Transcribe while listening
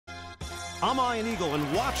I'm Ian Eagle,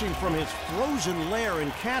 and watching from his frozen lair in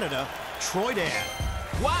Canada, Troy Dan.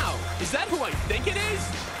 Wow, is that who I think it is?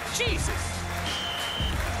 Jesus.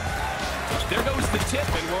 There goes the tip,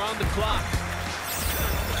 and we're on the clock.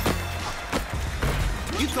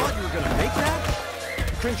 You thought you were going to make that?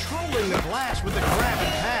 Controlling the glass with the grab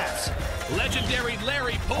and pass. Legendary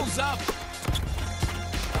Larry pulls up.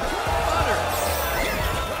 Butter.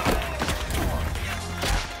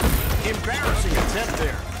 Embarrassing attempt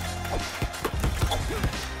there.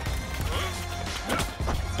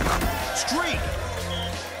 Streak.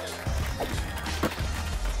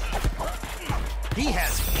 He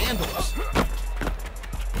has handles.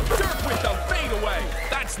 Dirk with the fadeaway.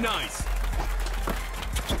 That's nice.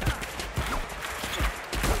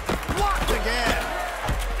 Blocked again.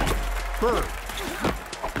 Bird.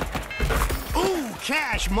 Ooh,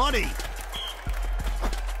 cash money.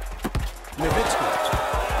 Nowitzki.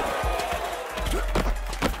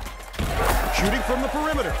 Shooting from the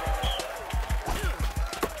perimeter.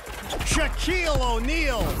 Shaquille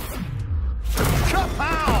O'Neal.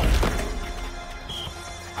 Kapow!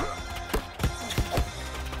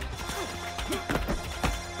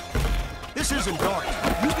 This isn't dark.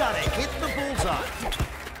 You gotta hit the bullseye.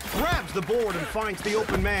 Grabs the board and finds the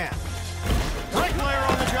open man. Bricklayer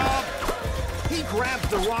on the job. He grabs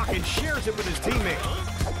the rock and shares it with his teammate.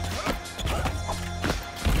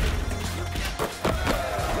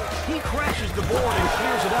 He crashes the board and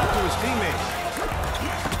clears it out to his teammate.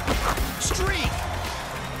 Streak!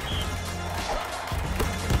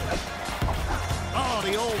 Oh,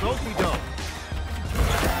 the old okey-doke.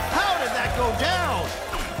 How did that go down?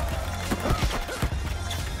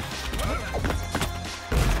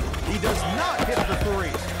 He does not hit the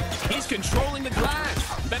three. He's controlling the glass.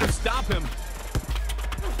 Better stop him.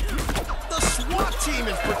 The SWAT team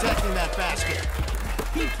is protecting that basket.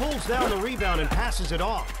 He pulls down the rebound and passes it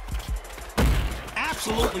off.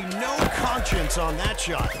 Absolutely no conscience on that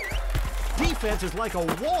shot. Defense is like a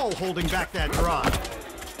wall holding back that drive.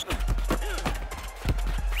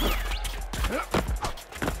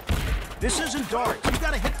 This isn't darts. You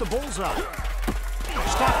gotta hit the bullseye.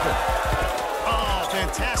 Stockton. Oh,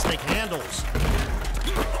 fantastic handles.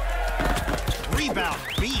 Rebound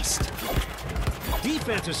beast.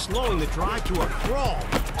 Defense is slowing the drive to a crawl.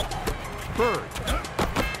 Bird.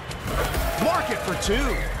 Mark it for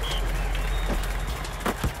two.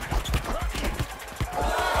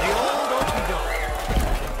 The old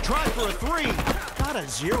okey-doke. Try for a three. Got a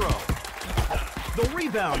zero. The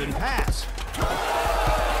rebound and pass.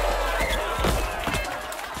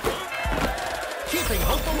 Keeping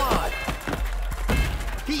hope alive.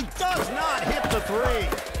 He does not hit the three.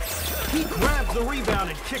 He grabs the rebound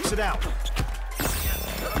and kicks it out.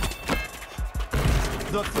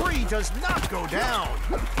 The three does not go down.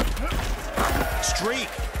 Streak.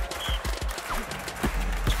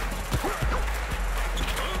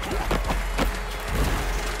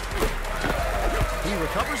 He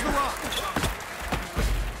recovers the rock.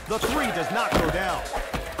 The three does not go down.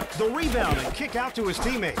 The rebound and kick out to his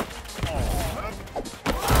teammate.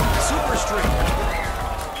 Super streak.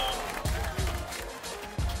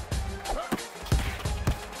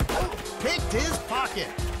 Picked his pocket.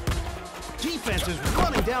 Defense is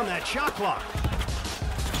running down that shot clock.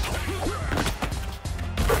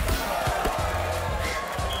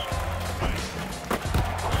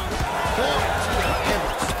 Going to the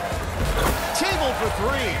handles. Table for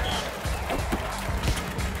three.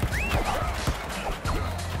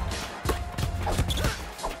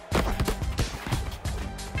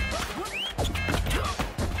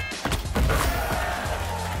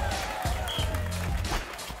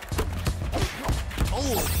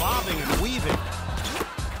 Bobbing and weaving.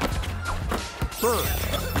 Bird.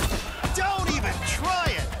 Don't even try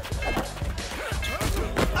it.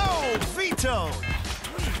 Oh, vetoed.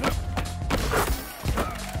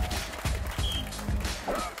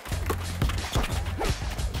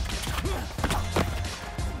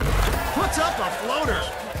 Puts up a floater.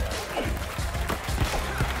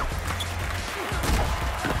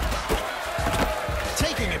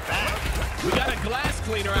 Taking it back. We got a glass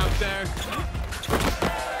cleaner out there.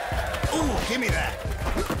 Ooh, give me that.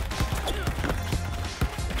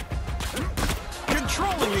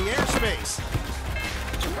 Controlling the airspace.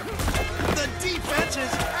 The defense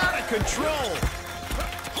is out of control.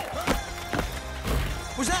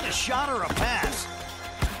 Was that a shot or a pass?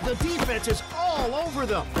 The defense is all over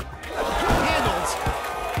them. Handles.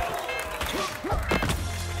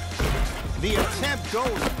 The attempt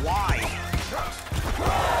goes wide.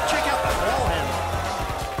 Check out the ball handle.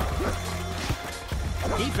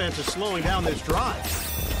 Defense is slowing down this drive.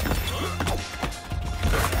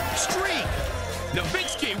 Streak.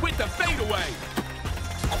 Nowitzki with the fadeaway.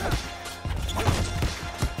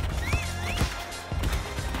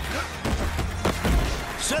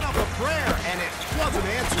 Set up a prayer, and it wasn't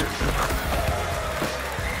answered.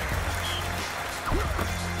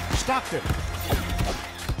 Stopped him.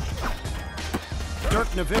 Dirk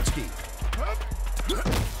Nowitzki.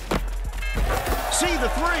 See the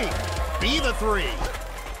three. Be the three.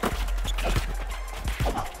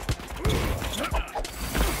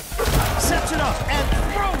 Sets it up and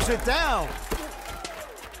throws it down.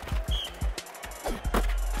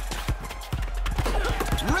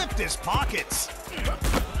 Ripped his pockets.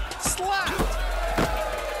 Slapped.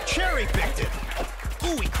 Cherry-picked it.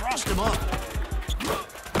 Ooh, he crossed him up.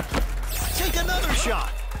 Take another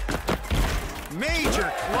shot.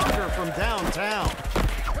 Major clunker from downtown.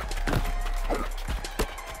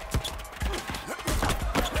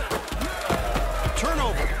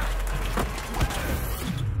 Turnover.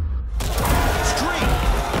 Streak.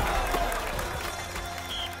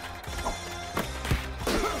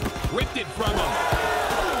 Ripped it from him.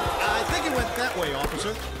 I think it went that way,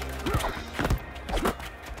 officer.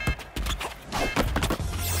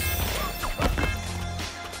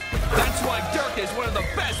 That's why Dirk is one of the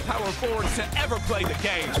best power forwards to ever play the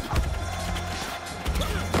game.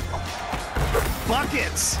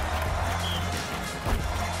 Buckets.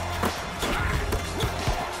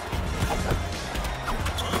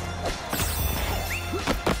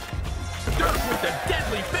 Dirk with the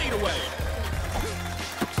deadly fadeaway.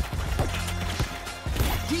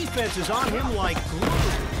 Defense is on him like glue.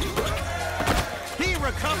 He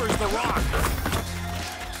recovers the rock.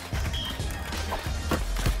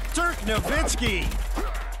 Dirk Nowitzki.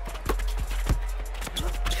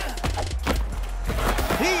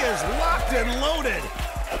 He is locked and loaded.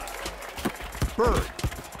 Bird.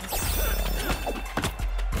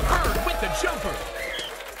 Bird with the jumper.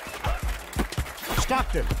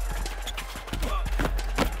 Stopped him.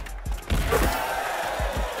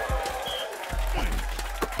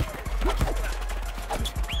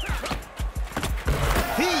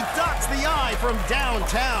 He ducks the eye from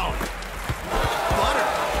downtown. Butter.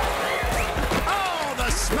 Oh, the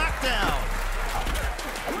smackdown.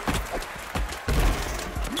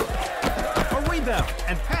 A rebound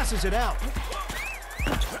and passes it out.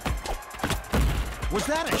 Was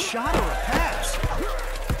that a shot or a pass?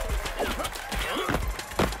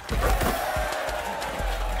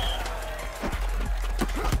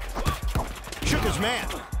 Shook his man.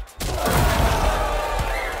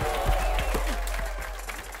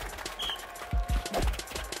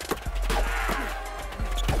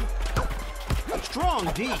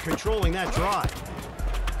 Strong D controlling that drive.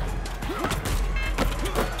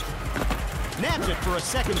 Nabs it for a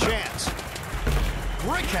second chance.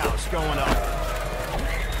 Brick house going up.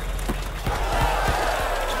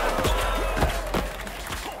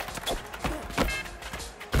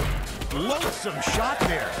 Loathsome shot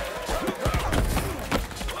there.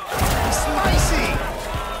 Spicy!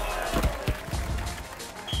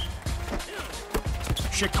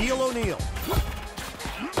 Shaquille O'Neal.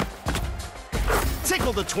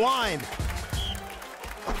 Tickle the twine.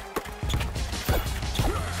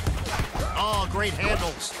 Oh, great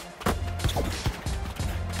handles.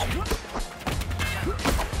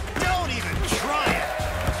 Don't even try it.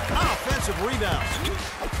 Offensive rebound.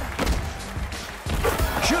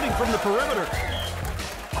 Shooting from the perimeter.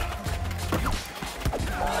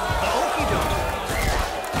 The okey-doke.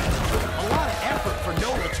 A lot of effort for no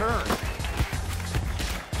return.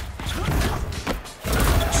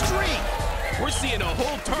 Streak. We're seeing a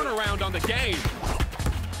whole turnaround on the game.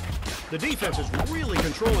 The defense is really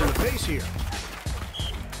controlling the pace here.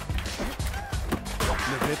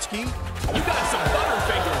 Nowitzki. You got some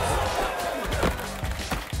butterfingers.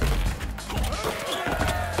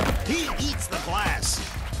 He eats the glass.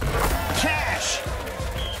 Cash.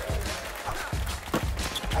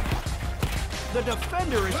 The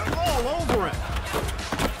defender is all over him.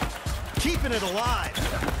 Keeping it alive.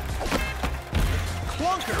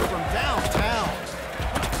 Clunker from downtown.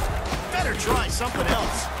 Better try something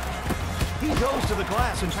else. He goes to the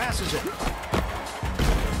glass and passes it.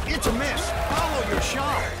 It's a miss. Follow your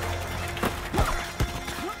shot.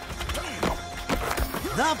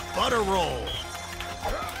 The butter roll.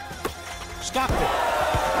 Stopped it.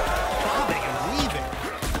 Bobbing and weaving.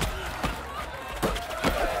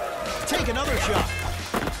 Take another shot.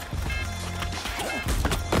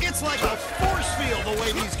 It's like a force field the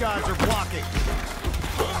way these guys are blocking.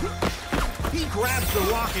 He grabs the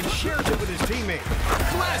rock and shares it with his teammate.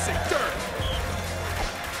 Classic Dirk.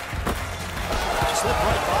 Slip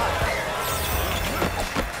right by.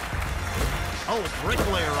 Oh,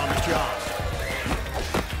 bricklayer on the job.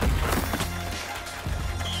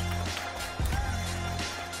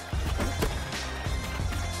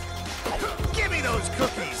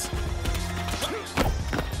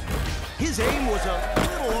 His aim was a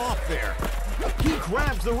little off there. He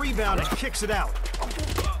grabs the rebound and kicks it out.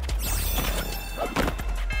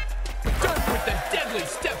 Dirk with the deadly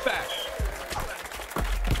step back.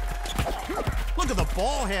 Look at the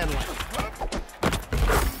ball handling.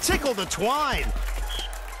 Tickle the twine.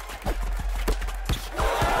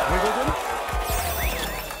 Wiggledon.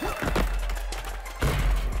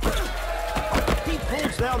 He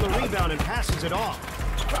pulls down the rebound and passes it off.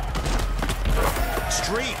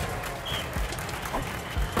 Street.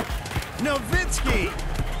 Nowitzki.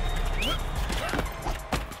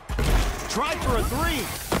 Tried for a three.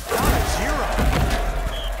 Got a zero.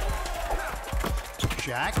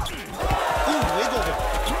 Shaq. Ooh, Wiggledon.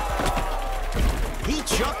 He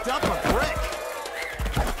chucked up a brick.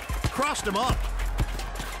 Crossed him up.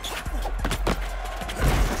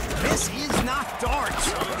 This is not darts.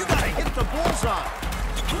 You gotta hit the bullseye.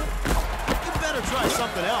 You better try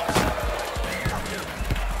something else.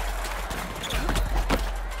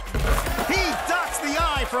 He dots the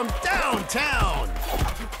eye from downtown.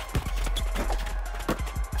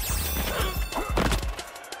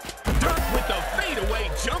 Dirk with the fadeaway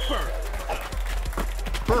jumper.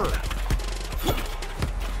 Bird.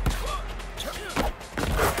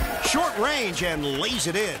 Short range and lays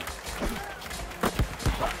it in.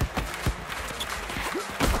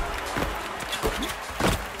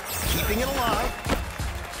 Keeping it alive.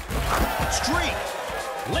 Streak.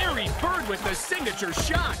 Larry Bird with the signature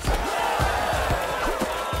shot.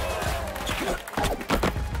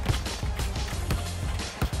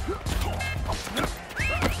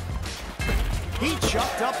 He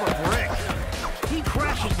chucked up a brick. He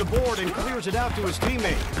crashes the board and clears it out to his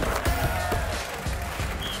teammate.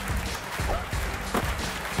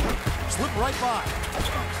 Slip right by.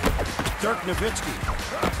 Dirk Nowitzki.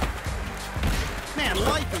 Man,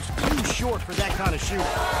 life is too short for that kind of shooting.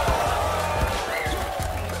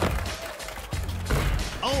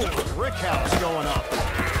 Oh, Rickhouse going up.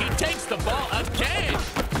 He takes the ball again.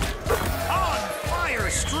 On fire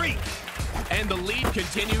streak. And the lead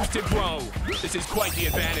continues to grow. This is quite the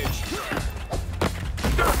advantage.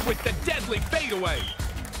 Dirk with the deadly fadeaway.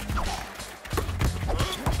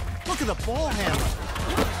 Look at the ball handling.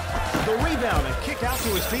 The rebound and kick out to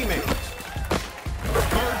his teammate.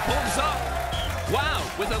 Bird pulls up. Wow,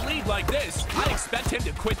 with a lead like this, I expect him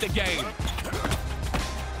to quit the game.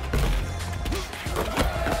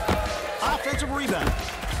 Offensive rebound.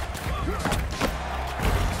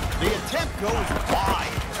 The attempt goes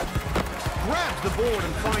wide. Grabs the board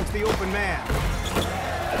and finds the open man.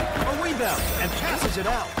 A rebound and passes it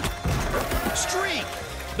out. Streak.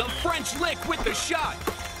 The French lick with the shot.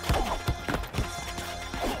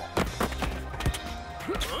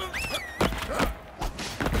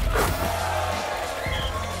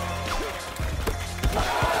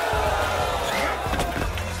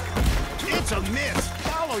 It's a miss.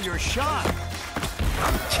 Follow your shot.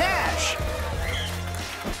 Cash.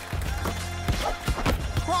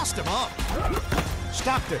 Crossed him up.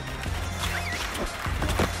 Stopped it.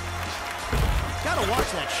 Gotta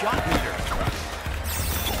watch that shot meter.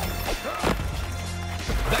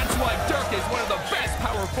 That's why Dirk is one of the best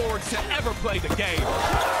power forwards to ever play the game.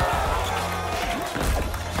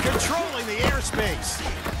 Controlling the airspace.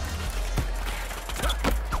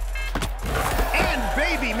 And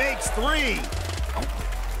baby makes three.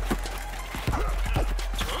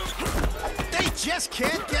 They just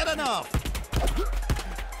can't get enough.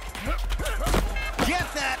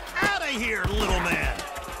 Get that out of here, little man.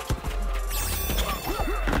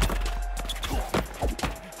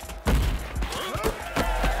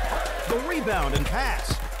 The rebound and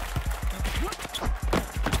pass.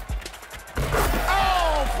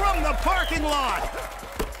 Oh, from the parking lot.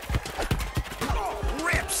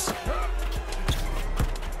 Rips.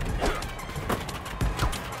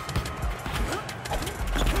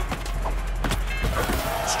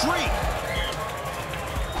 Streak.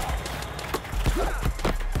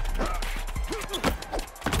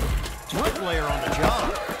 Bricklayer on the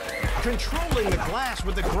job. Controlling the glass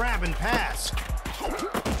with the grab and pass.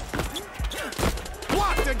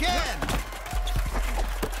 Blocked again.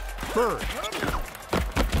 Bird.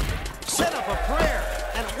 Set up a prayer,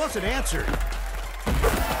 and it wasn't answered.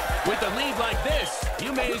 With a lead like this,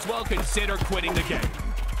 you may as well consider quitting the game.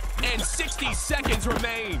 And 60 seconds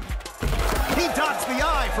remain. He dots the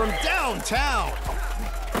eye from downtown.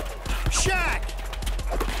 Shaq.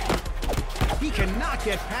 He cannot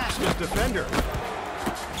get past his defender.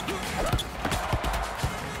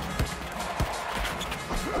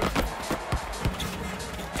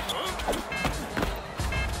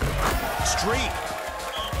 Streak.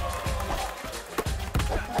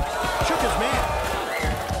 Shook his man.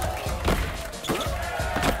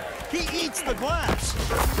 He the glass.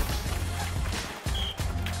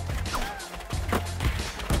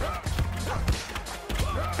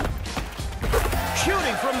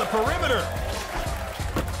 Shooting from the perimeter.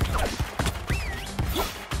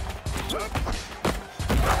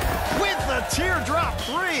 With the teardrop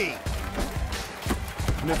three.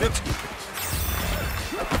 Nowitzki.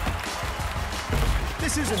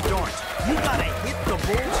 This isn't darts. You gotta hit the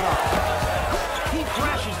bullseye. He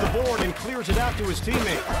crashes the board and clears it out to his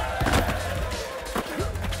teammate.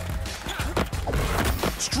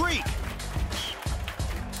 Streak.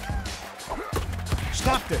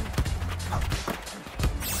 Stockton.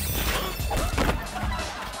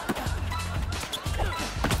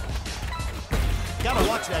 Gotta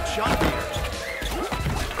watch that shot here.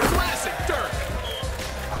 Classic Dirk.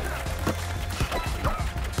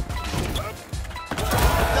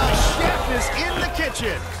 The chef is in the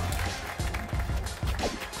kitchen.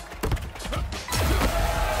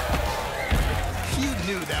 You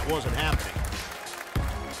knew that wasn't happening.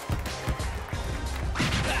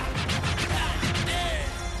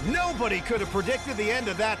 Nobody could have predicted the end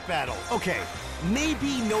of that battle. Okay,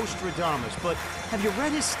 maybe Nostradamus, but have you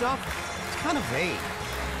read his stuff? It's kind of vague.